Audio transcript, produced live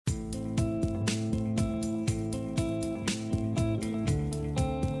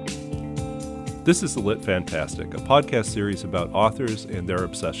This is The Lit Fantastic, a podcast series about authors and their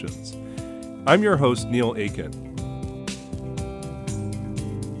obsessions. I'm your host, Neil Aiken.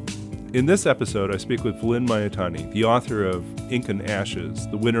 In this episode, I speak with Valynne Maetani, the author of Ink and Ashes,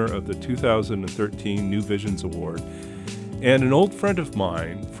 the winner of the 2013 New Visions Award, and an old friend of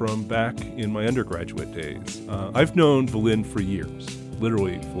mine from back in my undergraduate days. I've known Valynne for years,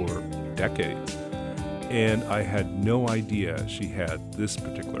 literally for decades, and I had no idea she had this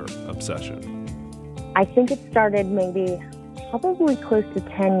particular obsession. I think it started probably close to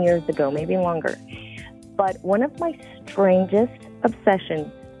 10 years ago, maybe longer. But one of my strangest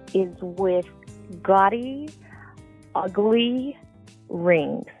obsessions is with gaudy, ugly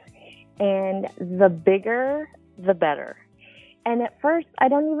rings. And the bigger, the better. And at first, I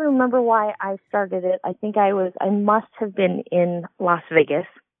don't even remember why I started it. I think I must have been in Las Vegas.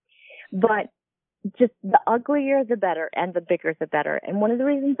 But just the uglier, the better, and the bigger, the better. And one of the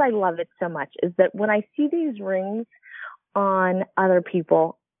reasons I love it so much is that when I see these rings on other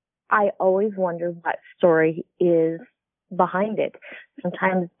people, I always wonder what story is behind it.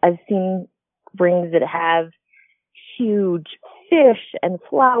 Sometimes I've seen rings that have huge fish and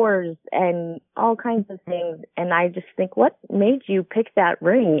flowers and all kinds of things. And I just think, what made you pick that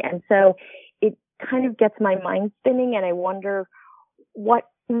ring? And so it kind of gets my mind spinning, and I wonder what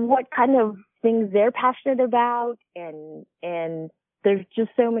kind of things they're passionate about, and there's just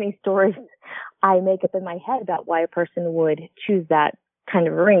so many stories I make up in my head about why a person would choose that kind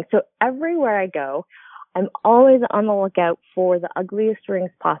of ring. So everywhere I go, I'm always on the lookout for the ugliest rings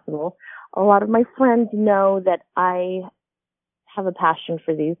possible. A lot of my friends know that I have a passion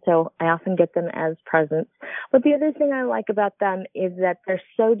for these, so I often get them as presents. But the other thing I like about them is that they're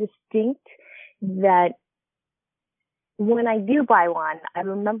so distinct that when I do buy one, I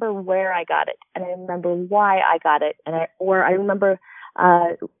remember where I got it, and I remember why I got it, and I remember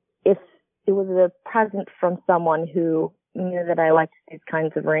if it was a present from someone who knew that I liked these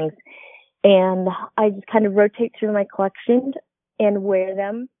kinds of rings. And I just kind of rotate through my collection and wear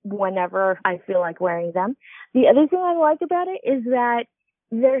them whenever I feel like wearing them. The other thing I like about it is that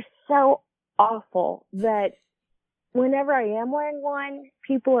they're so awful that whenever I am wearing one,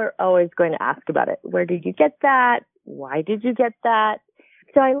 people are always going to ask about it. Where did you get that? Why did you get that?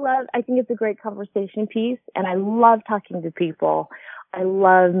 So I think it's a great conversation piece, and I love talking to people. I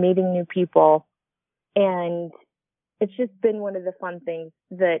love meeting new people, and it's just been one of the fun things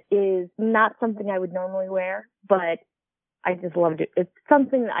that is not something I would normally wear, but I just love it. It's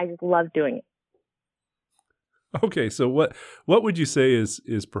something that I just love doing. Okay, so what would you say is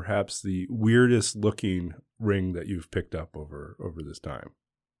perhaps the weirdest looking ring that you've picked up over this time?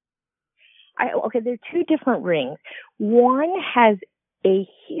 There are two different rings. One has a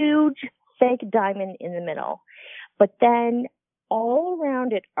huge fake diamond in the middle, but then all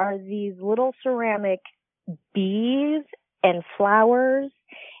around it are these little ceramic bees and flowers,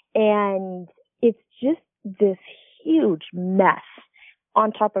 and it's just this huge mess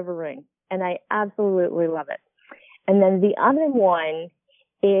on top of a ring, and I absolutely love it. And then the other one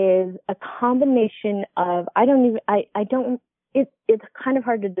is a combination of, it's kind of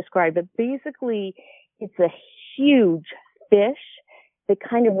hard to describe, but basically it's a huge fish that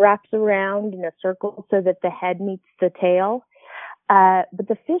kind of wraps around in a circle so that the head meets the tail. But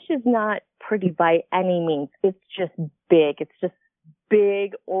the fish is not pretty by any means. It's just big. It's just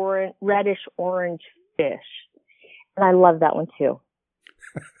big reddish orange fish. And I love that one too.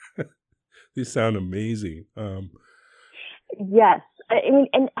 These sound amazing. Yes. I mean,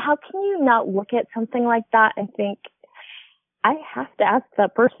 and how can you not look at something like that and think, I have to ask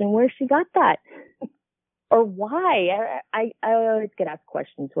that person where she got that or why? I always get asked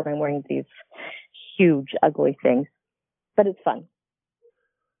questions when I'm wearing these huge, ugly things, but it's fun.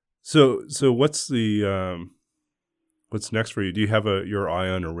 So what's what's next for you? Do you have your eye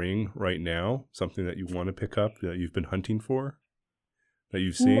on a ring right now? Something that you want to pick up that you've been hunting for, that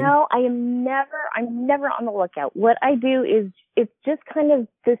you've seen? No, I'm never on the lookout. What I do is it's just kind of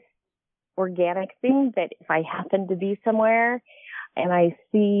this organic thing that if I happen to be somewhere and I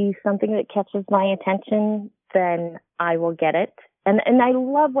see something that catches my attention, then I will get it. And I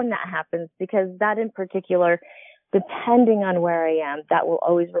love when that happens, because that in particular, depending on where I am, that will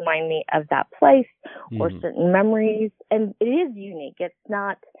always remind me of that place or certain memories. And it is unique. It's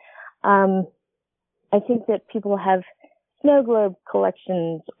not, I think that people have snow globe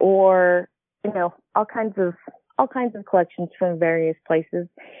collections or, all kinds of collections from various places.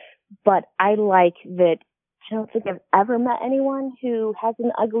 But I like that I don't think I've ever met anyone who has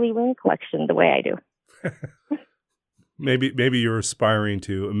an ugly ring collection the way I do. Maybe you're aspiring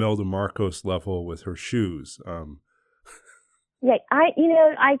to Imelda Marcos level with her shoes. Yeah, I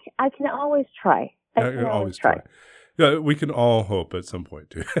can always try. I I can can always always try. try. Yeah, we can all hope at some point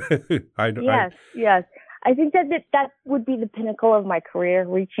too. Yes, yes. I think that would be the pinnacle of my career,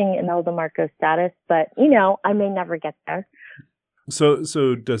 reaching an El DeMarco status. But I may never get there.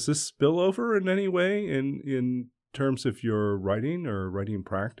 So does this spill over in any way in terms of your writing or writing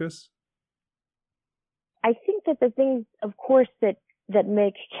practice? I think that the things, of course, that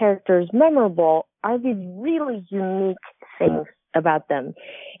make characters memorable are these really unique things about them.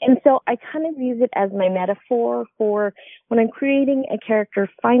 And so I kind of use it as my metaphor for when I'm creating a character,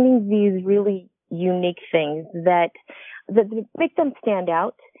 finding these really unique things that make them stand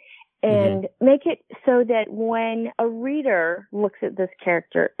out and make it so that when a reader looks at this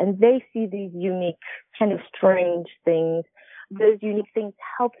character and they see these unique, kind of strange things, those unique things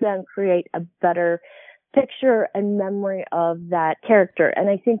help them create a better picture and memory of that character. And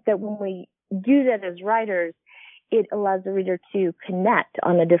I think that when we do that as writers, it allows the reader to connect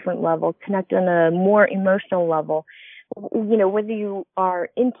on a different level, connect on a more emotional level. Whether you are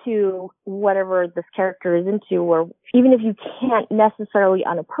into whatever this character is into, or even if you can't necessarily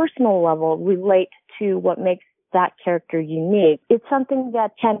on a personal level relate to what makes that character unique, it's something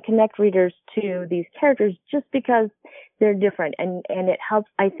that can connect readers to these characters just because they're different. And it helps,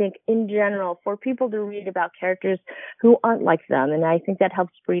 I think, in general, for people to read about characters who aren't like them. And I think that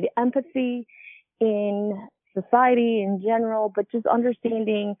helps breed empathy in society in general, but just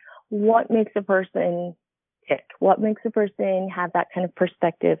understanding what makes a person tick, what makes a person have that kind of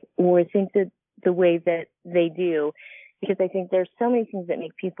perspective or think that the way that they do. Because I think there's so many things that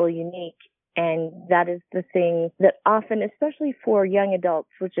make people unique. And that is the thing that often, especially for young adults,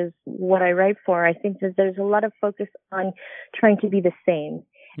 which is what I write for, I think that there's a lot of focus on trying to be the same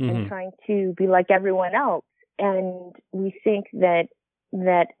and trying to be like everyone else. And we think that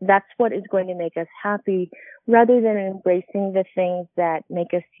that's what is going to make us happy rather than embracing the things that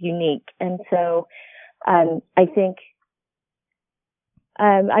make us unique. And so I think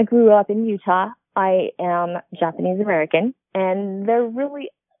I grew up in Utah. I am Japanese American, and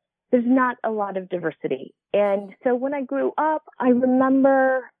there's not a lot of diversity. And so when I grew up, I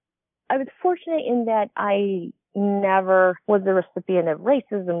remember I was fortunate in that I never was the recipient of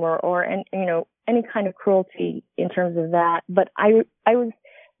racism or any kind of cruelty in terms of that. But I was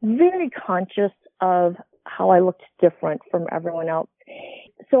very conscious of how I looked different from everyone else.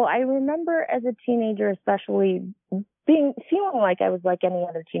 So I remember as a teenager, especially feeling like I was like any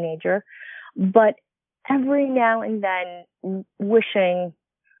other teenager, but every now and then wishing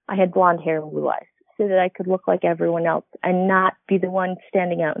I had blonde hair and blue eyes so that I could look like everyone else and not be the one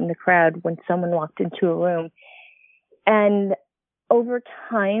standing out in the crowd when someone walked into a room. And over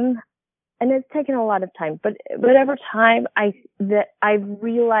time, and it's taken a lot of time, but over time, I've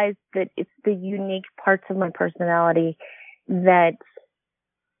realized that it's the unique parts of my personality that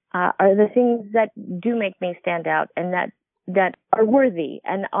are the things that do make me stand out and that are worthy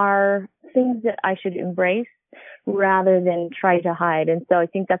and are things that I should embrace rather than try to hide. And so I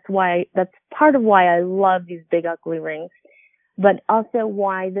think that's part of why I love these big ugly rings, but also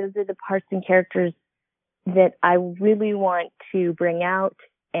why those are the parts and characters that I really want to bring out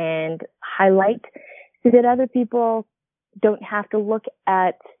and highlight so that other people don't have to look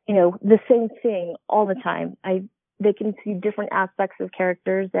at, the same thing all the time. They can see different aspects of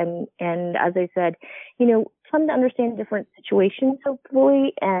characters and as I said, come to understand different situations,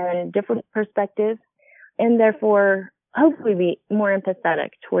 hopefully, and different perspectives, and therefore hopefully be more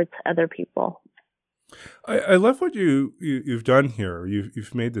empathetic towards other people. I love what you've done here.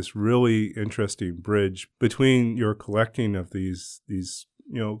 You've made this really interesting bridge between your collecting of these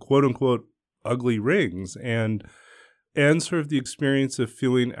quote unquote ugly rings and sort of the experience of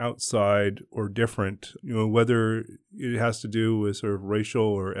feeling outside or different, whether it has to do with sort of racial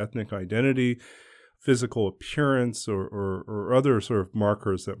or ethnic identity, physical appearance, or other sort of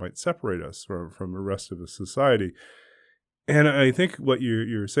markers that might separate us from the rest of the society. And I think what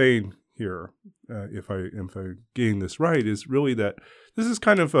you're saying here, if I getting this right, is really that this is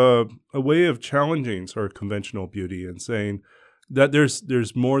kind of a way of challenging sort of conventional beauty and saying that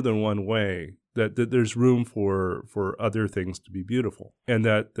there's more than one way, that there's room for other things to be beautiful, and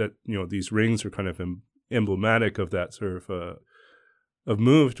that these rings are kind of emblematic of that sort of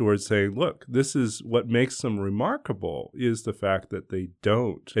move towards saying, look, this is what makes them remarkable is the fact that they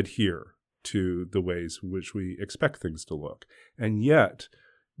don't adhere to the ways in which we expect things to look, and yet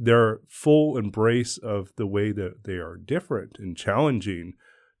their full embrace of the way that they are different and challenging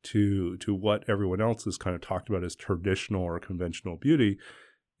to what everyone else has kind of talked about as traditional or conventional beauty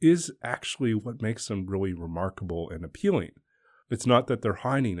is actually what makes them really remarkable and appealing. It's not that they're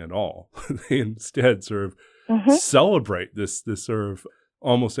hiding at all. They instead sort of celebrate this sort of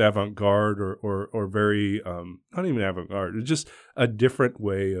almost avant-garde or very, not even avant-garde, it's just a different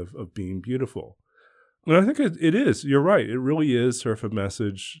way of being beautiful. And I think it is. You're right. It really is sort of a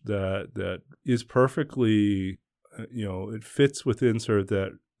message that is perfectly, it fits within sort of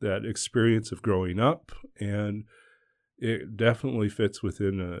that experience of growing up, and it definitely fits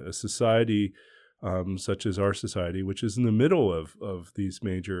within a society such as our society, which is in the middle of these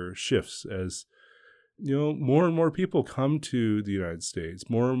major shifts as, more and more people come to the United States,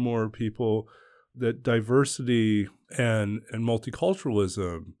 more and more people, that diversity and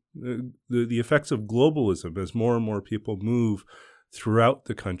multiculturalism, the effects of globalism as more and more people move throughout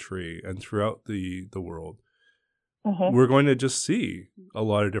the country and throughout the world. We're going to just see a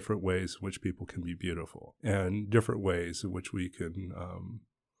lot of different ways in which people can be beautiful and different ways in which we can,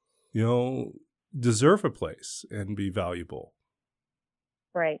 deserve a place and be valuable.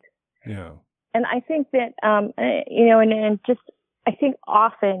 Right. Yeah. And I think that, and just, I think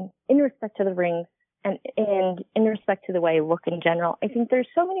often in respect to the rings and in respect to the way I look in general, I think there's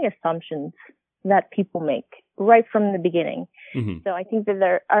so many assumptions that people make right from the beginning. So I think that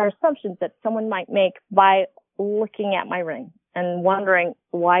there are assumptions that someone might make by looking at my ring and wondering,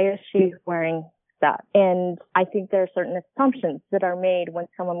 why is she wearing that? And I think there are certain assumptions that are made when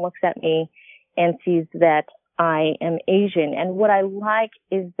someone looks at me and sees that I am Asian. And what I like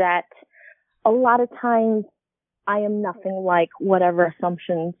is that a lot of times I am nothing like whatever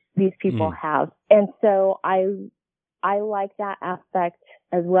assumptions these people have. And so I like that aspect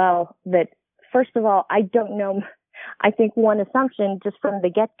as well, that first of all, I don't know. I think one assumption just from the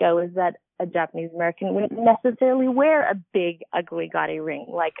get-go is that a Japanese American wouldn't necessarily wear a big, ugly, gaudy ring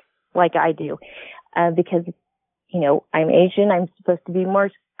like I do, because, I'm Asian. I'm supposed to be more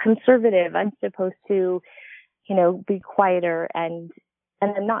conservative. I'm supposed to, be quieter, and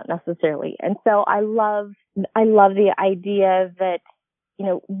I'm not necessarily. And so I love the idea that,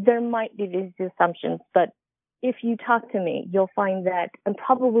 there might be these assumptions, but if you talk to me, you'll find that I'm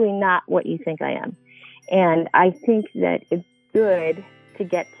probably not what you think I am. And I think that it's good to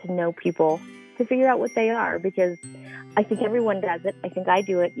get to know people, to figure out what they are, because I think everyone does it. I think I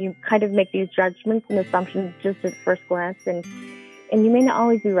do it. You kind of make these judgments and assumptions just at first glance, and you may not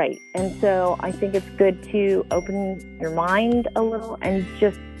always be right. And so I think it's good to open your mind a little and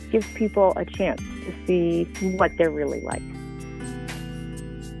just give people a chance to see what they're really like.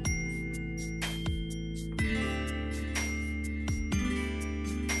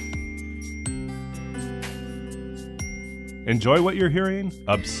 Enjoy what you're hearing?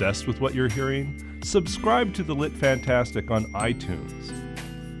 Obsessed with what you're hearing? Subscribe to The Lit Fantastic on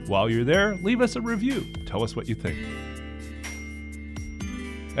iTunes. While you're there, leave us a review. Tell us what you think.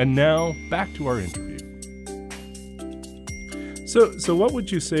 And now, back to our interview. So what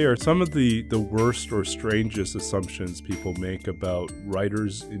would you say are some of the worst or strangest assumptions people make about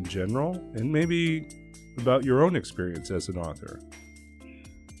writers in general, and maybe about your own experience as an author?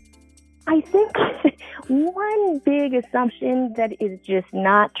 I think one big assumption that is just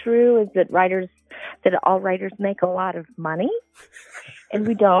not true is that all writers make a lot of money, and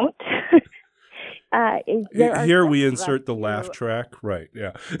we don't. Here we insert the laugh track, right?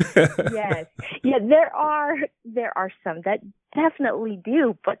 Yeah. Yes, yeah. There are some that definitely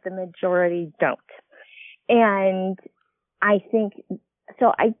do, but the majority don't. And I think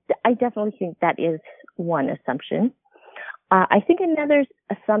so. I definitely think that is one assumption. I think another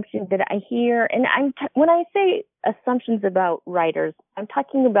assumption that I hear, and when I say assumptions about writers, I'm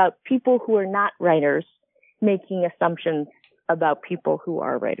talking about people who are not writers making assumptions about people who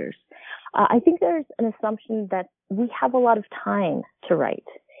are writers. I think there's an assumption that we have a lot of time to write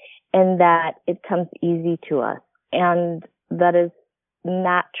and that it comes easy to us. And that is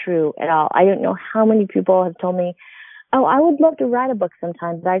not true at all. I don't know how many people have told me, oh, I would love to write a book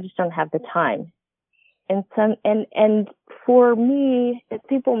sometime, but I just don't have the time. And for me, if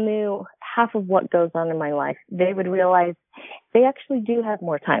people knew half of what goes on in my life, they would realize they actually do have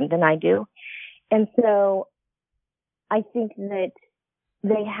more time than I do. And so I think that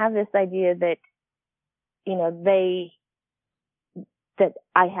they have this idea that,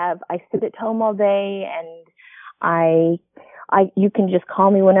 I sit at home all day and you can just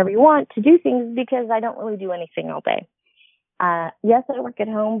call me whenever you want to do things because I don't really do anything all day. Yes, I work at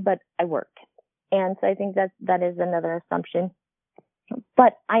home, but I work. And so I think that is another assumption.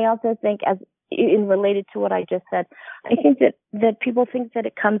 But I also think, as in related to what I just said, I think that people think that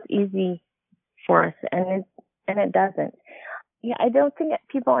it comes easy for us, and it doesn't. Yeah, I don't think that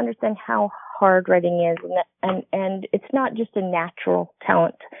people understand how hard writing is, and it's not just a natural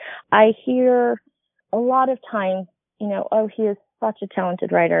talent. I hear a lot of times, oh, he is such a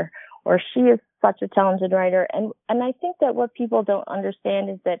talented writer, or she is such a talented writer. And I think that what people don't understand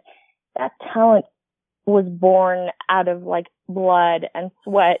is that talent was born out of like blood and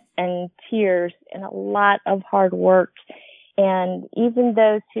sweat and tears and a lot of hard work. And even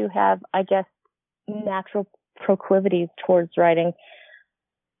those who have, I guess, natural proclivities towards writing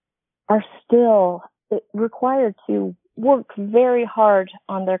are still required to work very hard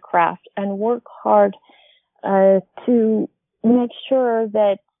on their craft and work hard to make sure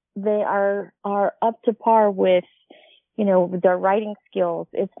that they are up to par with, their writing skills.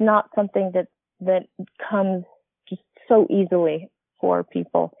 It's not something that comes just so easily for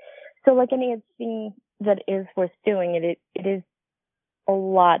people. So like anything that is worth doing, it is a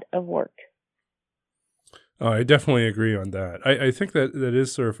lot of work. I definitely agree on that. I think that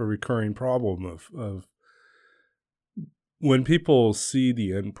is sort of a recurring problem of when people see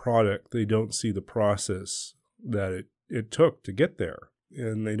the end product, they don't see the process that it took to get there,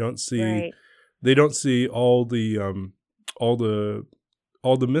 and they don't see all the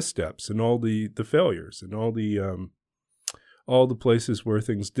missteps and all the failures and all the places where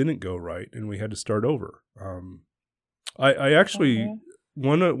things didn't go right and we had to start over. I actually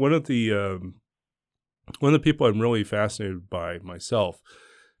one of the people I'm really fascinated by myself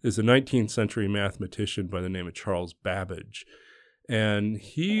is a 19th century mathematician by the name of Charles Babbage. And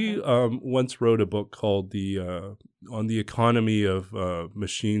he once wrote a book called On the Economy of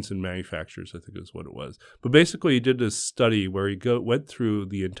Machines and Manufacturers, I think is what it was. But basically he did this study where he went through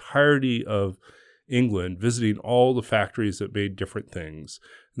the entirety of England, visiting all the factories that made different things.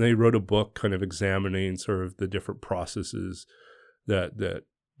 And then he wrote a book kind of examining sort of the different processes that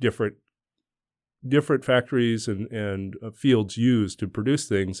different factories and fields used to produce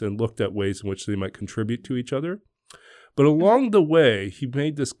things, and looked at ways in which they might contribute to each other. But along the way, he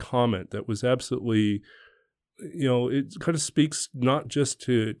made this comment that was absolutely, it kind of speaks not just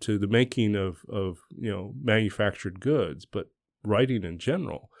to the making of manufactured goods, but writing in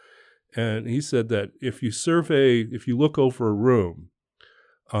general. And he said that if you look over a room,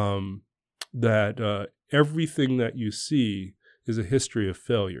 that everything that you see is a history of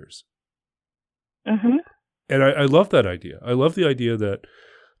failures. Mm-hmm. And I love that idea. I love the idea that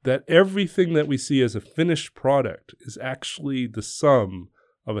everything that we see as a finished product is actually the sum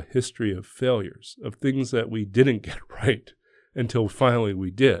of a history of failures, of things that we didn't get right until finally we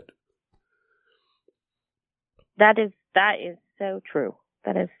did. That is so true.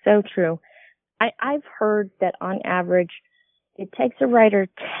 That is so true. I've heard that on average, it takes a writer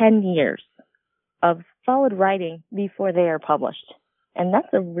 10 years of solid writing before they are published. And that's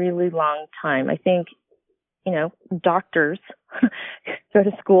a really long time. I think, doctors go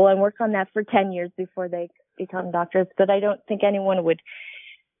to school and work on that for 10 years before they become doctors. But I don't think anyone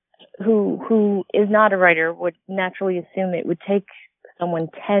who is not a writer would naturally assume it would take someone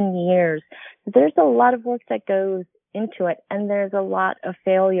 10 years. But there's a lot of work that goes into it, and there's a lot of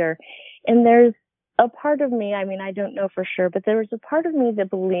failure. And there's a part of me, I don't know for sure, but there's a part of me that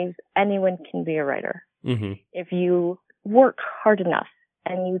believes anyone can be a writer. Mm-hmm. If you work hard enough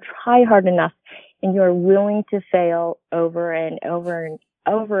and you try hard enough and you're willing to fail over and over and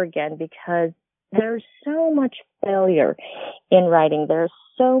over again, because there's so much failure in writing. There's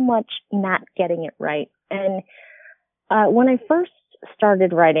so much not getting it right. And when I first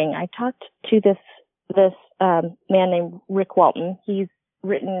started writing, I talked to this man named Rick Walton. He's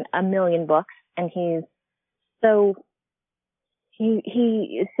written 1 million books, and he is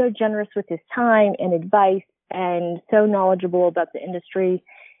so generous with his time and advice, and so knowledgeable about the industry.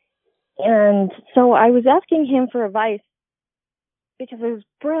 And so I was asking him for advice because it was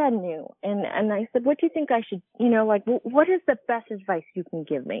brand new. And I said, what do you think I should, what is the best advice you can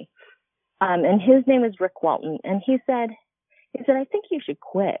give me? And his name is Rick Walton. And he said, I think you should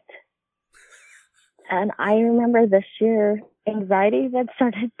quit. And I remember the sheer anxiety that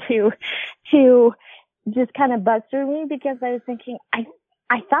started to just kind of buzz through me, because I was thinking, I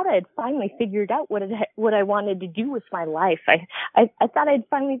thought I had finally figured out what I wanted to do with my life. I thought I'd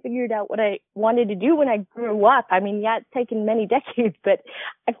finally figured out what I wanted to do when I grew up. It's taken many decades, but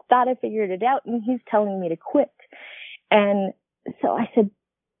I thought I figured it out, and he's telling me to quit. And so I said,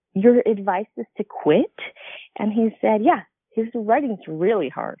 your advice is to quit? And he said, yeah, his writing's really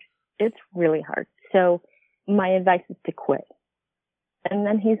hard. It's really hard. So my advice is to quit. And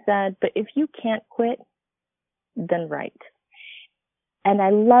then he said, but if you can't quit, then write. And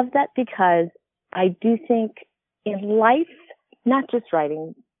I love that, because I do think in life, not just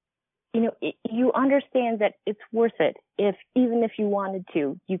writing, you understand that it's worth it. Even if you wanted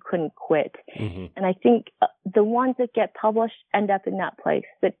to, you couldn't quit. Mm-hmm. And I think the ones that get published end up in that place,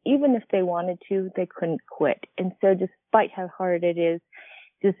 that even if they wanted to, they couldn't quit. And so despite how hard it is,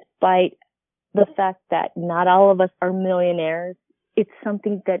 despite the fact that not all of us are millionaires, it's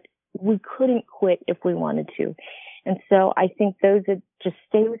something that we couldn't quit if we wanted to. And so I think those that just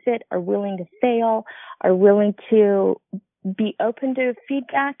stay with it, are willing to fail, are willing to be open to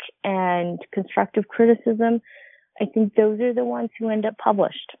feedback and constructive criticism, I think those are the ones who end up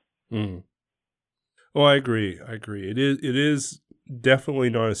published. Mm. Oh, I agree. It is definitely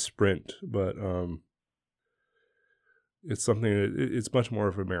not a sprint, but it's something that it's much more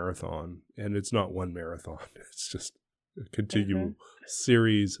of a marathon, and it's not one marathon. It's just a continual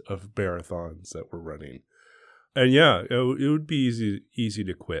series of marathons that we're running. And yeah, it would be easy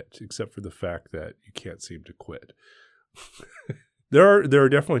to quit, except for the fact that you can't seem to quit. There are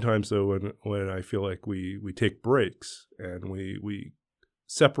definitely times though when I feel like we take breaks and we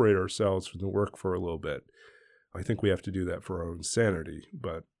separate ourselves from the work for a little bit. I think we have to do that for our own sanity,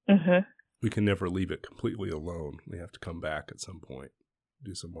 but we can never leave it completely alone. We have to come back at some point,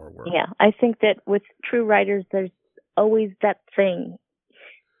 do some more work. Yeah, I think that with true writers, there's always that thing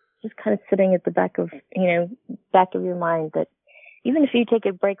just kind of sitting at the back of your mind that even if you take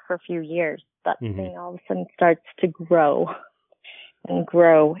a break for a few years, that thing all of a sudden starts to grow and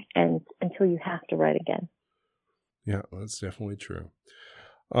grow until you have to write again. Yeah, that's definitely true.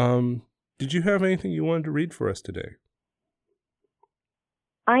 Did you have anything you wanted to read for us today?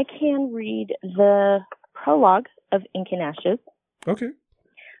 I can read the prologue of Ink and Ashes. Okay.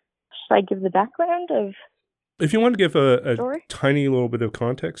 Should I give the background of? If you want to give a story? Tiny little bit of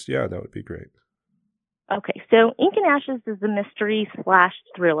context, yeah, that would be great. Okay, so Ink and Ashes is a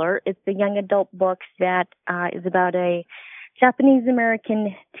mystery/thriller. It's a young adult book that is about a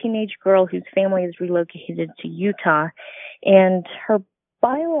Japanese-American teenage girl whose family is relocated to Utah, and her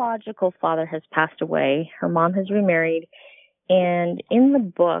biological father has passed away. Her mom has remarried, and in the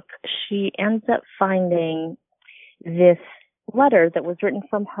book, she ends up finding this letter that was written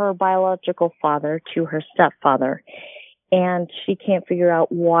from her biological father to her stepfather. And she can't figure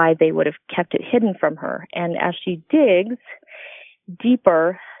out why they would have kept it hidden from her. And as she digs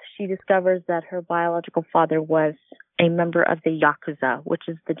deeper, she discovers that her biological father was a member of the Yakuza, which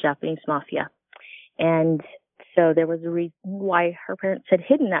is the Japanese mafia. And so there was a reason why her parents had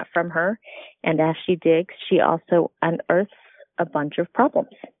hidden that from her. And as she digs, she also unearths a bunch of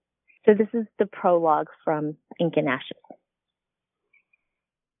problems. So this is the prologue from Ink and Ashes.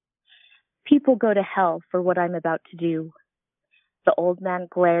 People go to hell for what I'm about to do. The old man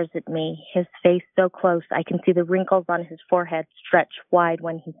glares at me, his face so close I can see the wrinkles on his forehead stretch wide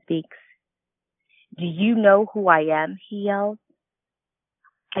when he speaks. Do you know who I am? He yells.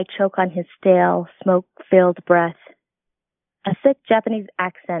 I choke on his stale, smoke-filled breath. A thick Japanese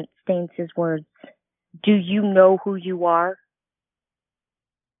accent stains his words. Do you know who you are?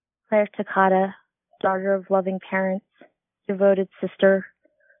 Claire Takata, daughter of loving parents, devoted sister,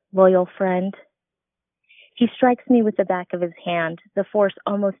 loyal friend. He strikes me with the back of his hand, the force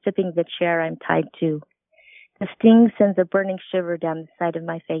almost tipping the chair I'm tied to. The sting sends a burning shiver down the side of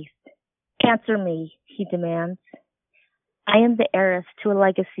my face. Answer me, he demands. I am the heiress to a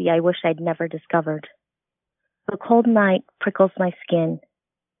legacy I wish I'd never discovered. The cold night prickles my skin.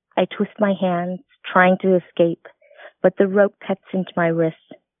 I twist my hands, trying to escape, but the rope cuts into my wrists.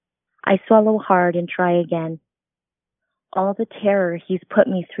 I swallow hard and try again. All the terror he's put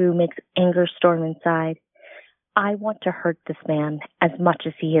me through makes anger storm inside. I want to hurt this man as much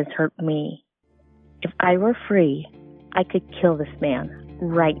as he has hurt me. If I were free, I could kill this man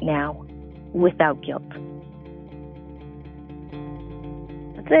right now, without guilt.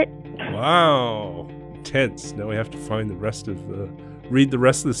 That's it. Wow. Intense. Now we have to read the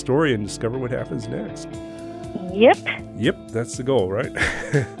rest of the story and discover what happens next. Yep, that's the goal, right?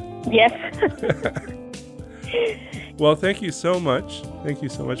 Yes. Well, thank you so much. Thank you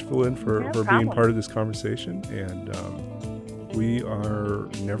so much, Valynne, for being part of this conversation. And we are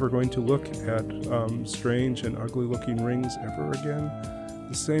never going to look at strange and ugly-looking rings ever again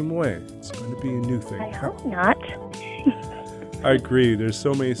the same way. It's going to be a new thing. I hope not. I agree. There's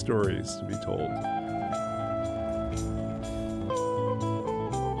so many stories to be told.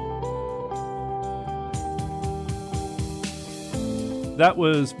 That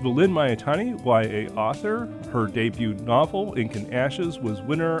was Valynne Maetani, YA author. Her debut novel, Ink and Ashes, was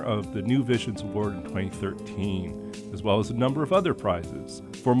winner of the New Visions Award in 2013, as well as a number of other prizes.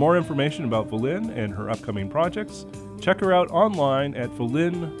 For more information about Valynne and her upcoming projects, check her out online at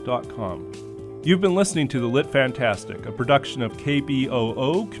valynne.com. You've been listening to The Lit Fantastic, a production of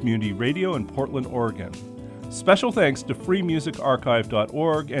KBOO Community Radio in Portland, Oregon. Special thanks to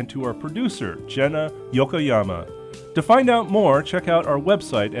freemusicarchive.org and to our producer, Jenna Yokoyama. To find out more, check out our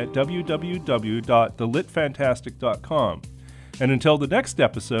website at www.thelitfantastic.com. And until the next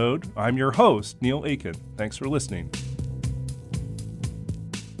episode, I'm your host, Neil Aiken. Thanks for listening.